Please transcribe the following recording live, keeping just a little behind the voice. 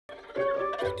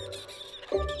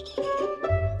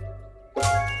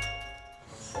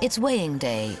It's weighing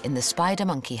day in the spider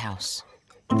monkey house.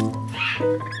 Oh,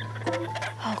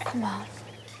 come on.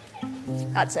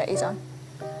 That's it, he's on.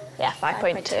 Yeah,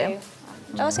 5.2.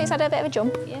 Oh, so he's had a bit of a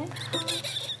jump. Yeah.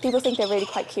 People think they're really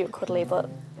quite cute and cuddly, but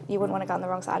you wouldn't want to go on the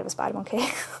wrong side of a spider monkey.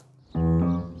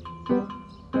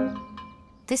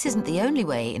 This isn't the only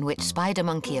way in which spider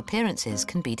monkey appearances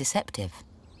can be deceptive.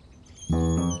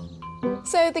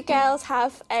 So the girls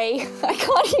have a... I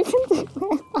can't even do it.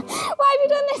 Why have you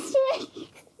done this to me?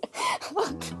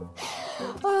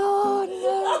 Oh,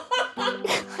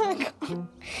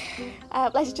 no.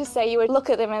 Let's just say you would look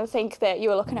at them and think that you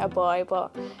were looking at a boy,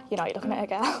 but you're not, you're looking at a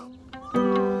girl.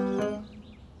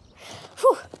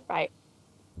 Whew, right.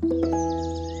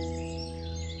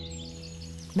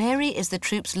 Mary is the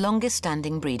troop's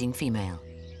longest-standing breeding female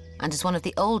and is one of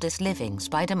the oldest living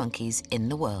spider monkeys in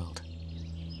the world.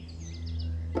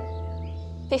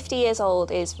 50 years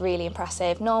old is really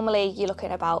impressive. Normally, you're looking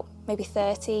at about maybe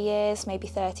 30 years, maybe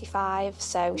 35,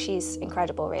 so she's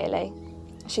incredible, really.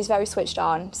 She's very switched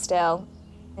on still,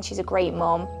 and she's a great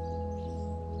mum.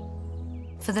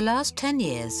 For the last 10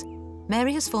 years,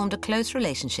 Mary has formed a close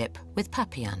relationship with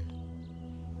Papillon.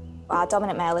 Our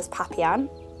dominant male is Papillon.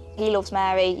 He loves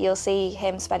Mary. You'll see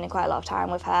him spending quite a lot of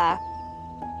time with her.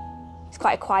 He's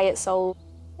quite a quiet soul.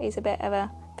 He's a bit of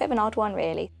an odd one,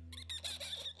 really.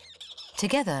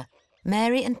 Together,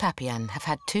 Mary and Papillon have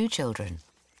had 2 children,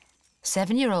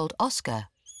 7-year-old Oscar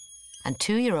and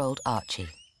 2-year-old Archie.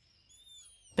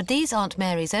 But these aren't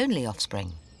Mary's only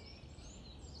offspring.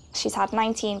 She's had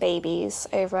 19 babies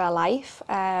over her life,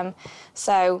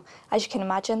 so as you can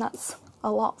imagine, that's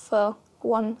a lot for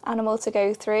one animal to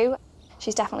go through.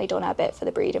 She's definitely done her bit for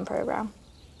the breeding programme.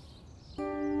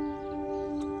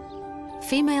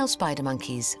 Female spider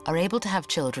monkeys are able to have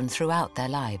children throughout their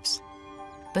lives.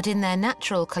 But in their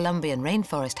natural Colombian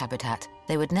rainforest habitat,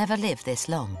 they would never live this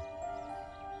long.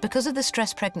 Because of the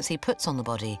stress pregnancy puts on the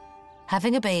body,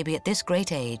 having a baby at this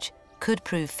great age could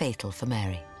prove fatal for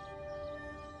Mary.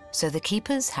 So the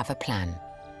keepers have a plan.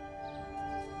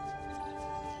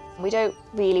 We don't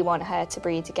really want her to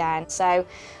breed again, so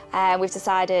we've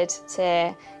decided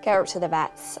to get her up to the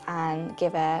vets and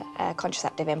give her a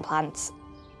contraceptive implant.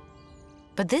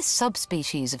 But this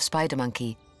subspecies of spider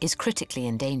monkey is critically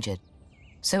endangered,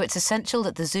 so it's essential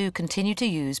that the zoo continue to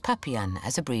use Papillon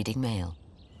as a breeding male.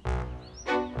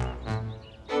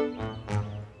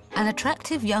 An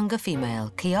attractive younger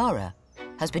female, Kiara,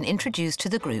 has been introduced to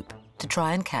the group to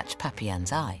try and catch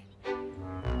Papillon's eye.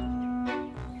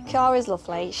 Kiara's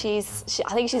lovely.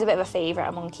 I think she's a bit of a favourite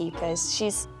among keepers.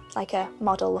 She's like a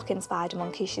model-looking spider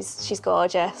monkey. She's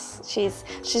gorgeous.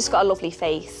 She's got a lovely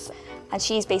face, and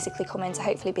she's basically coming to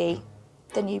hopefully be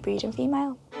the new breeding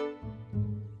female.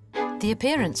 The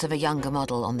appearance of a younger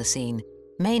model on the scene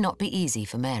may not be easy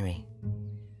for Mary.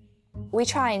 We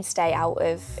try and stay out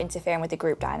of interfering with the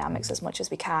group dynamics as much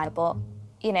as we can, but,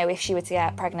 you know, if she were to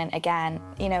get pregnant again,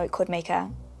 you know, it could make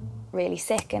her really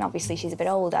sick, and obviously she's a bit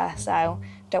older, so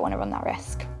don't want to run that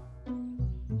risk.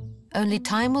 Only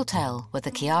time will tell whether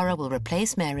Kiara will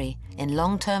replace Mary in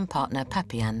long-term partner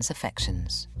Papillon's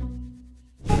affections.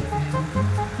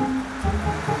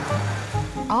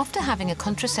 After having a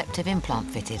contraceptive implant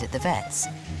fitted at the vets,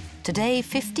 today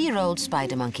 50-year-old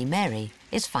spider monkey Mary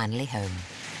is finally home.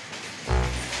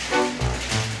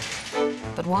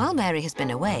 But while Mary has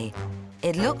been away,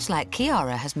 it looks like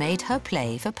Kiara has made her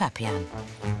play for Papillon.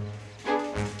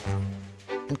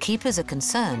 And keepers are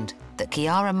concerned that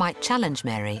Kiara might challenge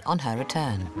Mary on her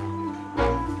return.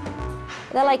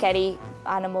 They're like any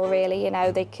animal, really, you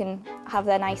know, they can have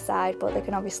their nice side, but they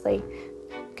can obviously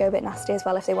go a bit nasty as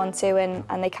well if they want to,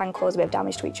 and they can cause a bit of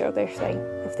damage to each other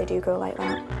if they do go like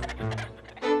that.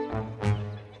 Can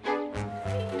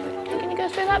you go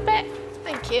through that bit?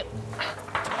 Thank you.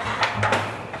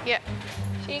 Yeah.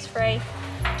 She's free.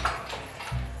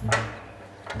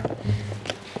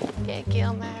 Get a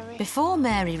girl, Mary. Before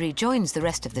Mary rejoins the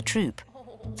rest of the troop,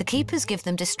 the keepers give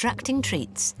them distracting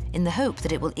treats in the hope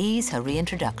that it will ease her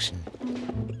reintroduction.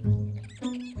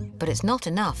 But it's not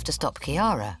enough to stop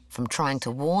Kiara from trying to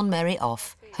warn Mary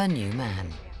off her new man.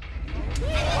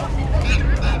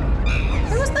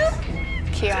 Who was that?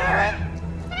 Kiara.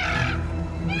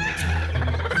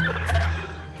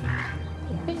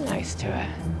 Be nice to her.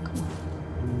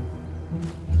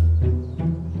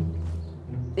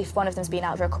 If one of them's been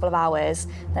out for a couple of hours,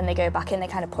 then they go back in, they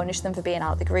kind of punish them for being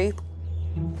out of the group.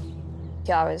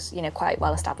 Kiara's, you know, quite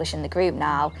well established in the group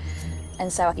now,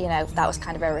 and so, you know, that was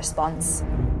kind of a response.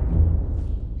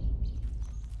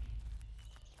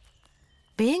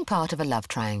 Being part of a love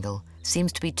triangle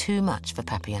seems to be too much for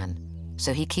Papillon,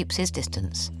 so he keeps his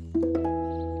distance.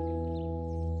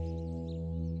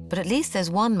 But at least there's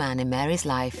one man in Mary's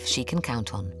life she can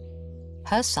count on.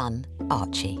 Her son,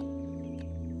 Archie.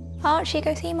 Archie,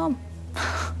 go see Mum.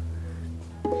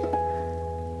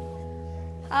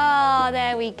 Oh,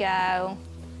 there we go.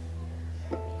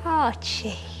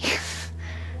 Archie.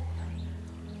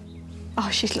 Oh,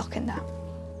 she's looking now.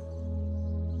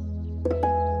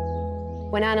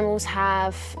 When animals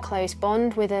have a close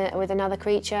bond with another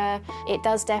creature, it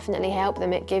does definitely help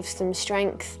them. It gives them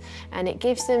strength and it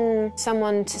gives them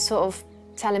someone to sort of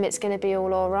tell them it's going to be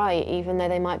all right, even though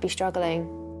they might be struggling.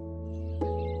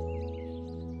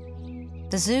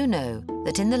 The zoo know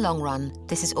that in the long run,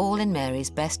 this is all in Mary's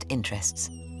best interests,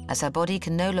 as her body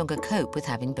can no longer cope with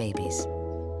having babies.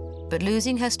 But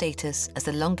losing her status as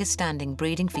the longest-standing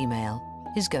breeding female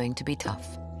is going to be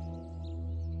tough.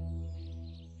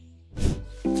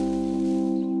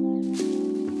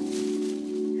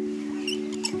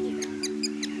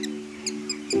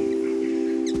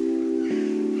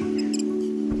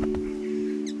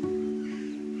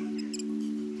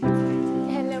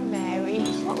 Hello, Mary.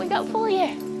 What we got for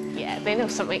you? Yeah, they know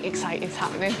something exciting's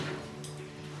happening.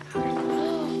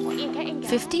 What are you getting,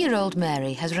 guys? 50-year-old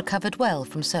Mary has recovered well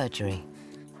from surgery.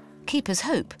 Keepers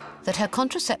hope that her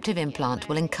contraceptive implant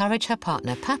will encourage her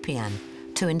partner, Papillon,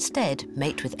 to instead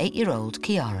mate with 8-year-old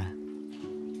Kiara.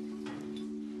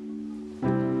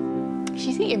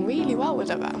 She's eating really well with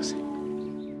her mouth.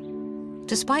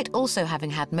 Despite also having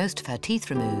had most of her teeth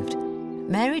removed,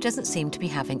 Mary doesn't seem to be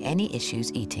having any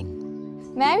issues eating.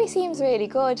 Mary seems really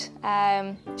good.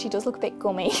 She does look a bit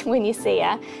gummy when you see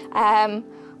her.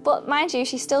 But mind you,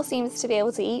 she still seems to be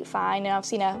able to eat fine. And I've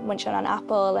seen her munching on an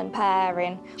apple and pear,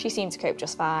 and she seems to cope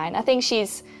just fine. I think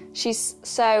she's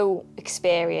so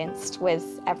experienced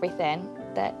with everything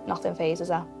that nothing phases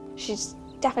her. She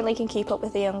definitely can keep up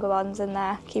with the younger ones in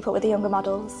there, keep up with the younger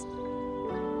models.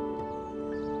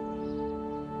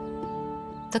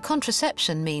 The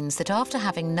contraception means that after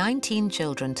having 19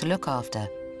 children to look after,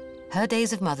 her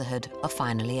days of motherhood are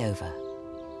finally over.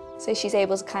 So she's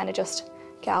able to kind of just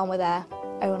get on with her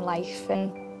own life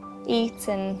and eat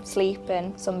and sleep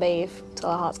and sunbathe till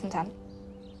her heart's content.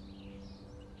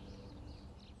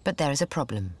 But there is a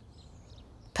problem.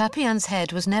 Papillon's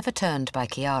head was never turned by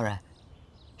Kiara.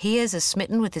 He is as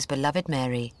smitten with his beloved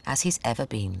Mary as he's ever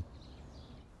been.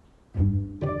 I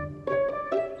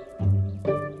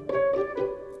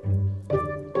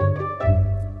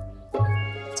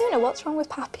don't know what's wrong with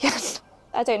Papillon.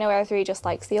 I don't know whether he just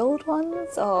likes the old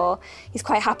ones or he's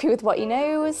quite happy with what he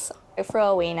knows. For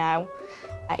all we know,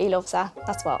 he loves her.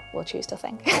 That's what we'll choose to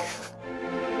think.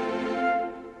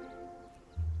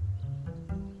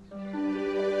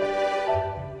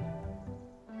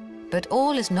 But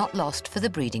all is not lost for the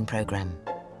breeding programme.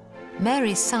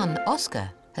 Mary's son, Oscar,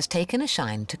 has taken a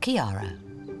shine to Kiara.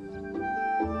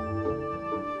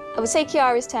 I would say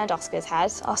Kiara's turned Oscar's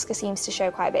head. Oscar seems to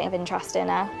show quite a bit of interest in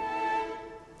her.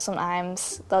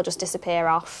 Sometimes they'll just disappear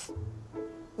off.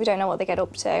 We don't know what they get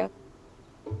up to.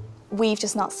 We've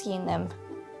just not seen them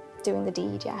doing the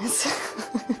deed yet.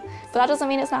 But that doesn't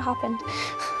mean it's not happened.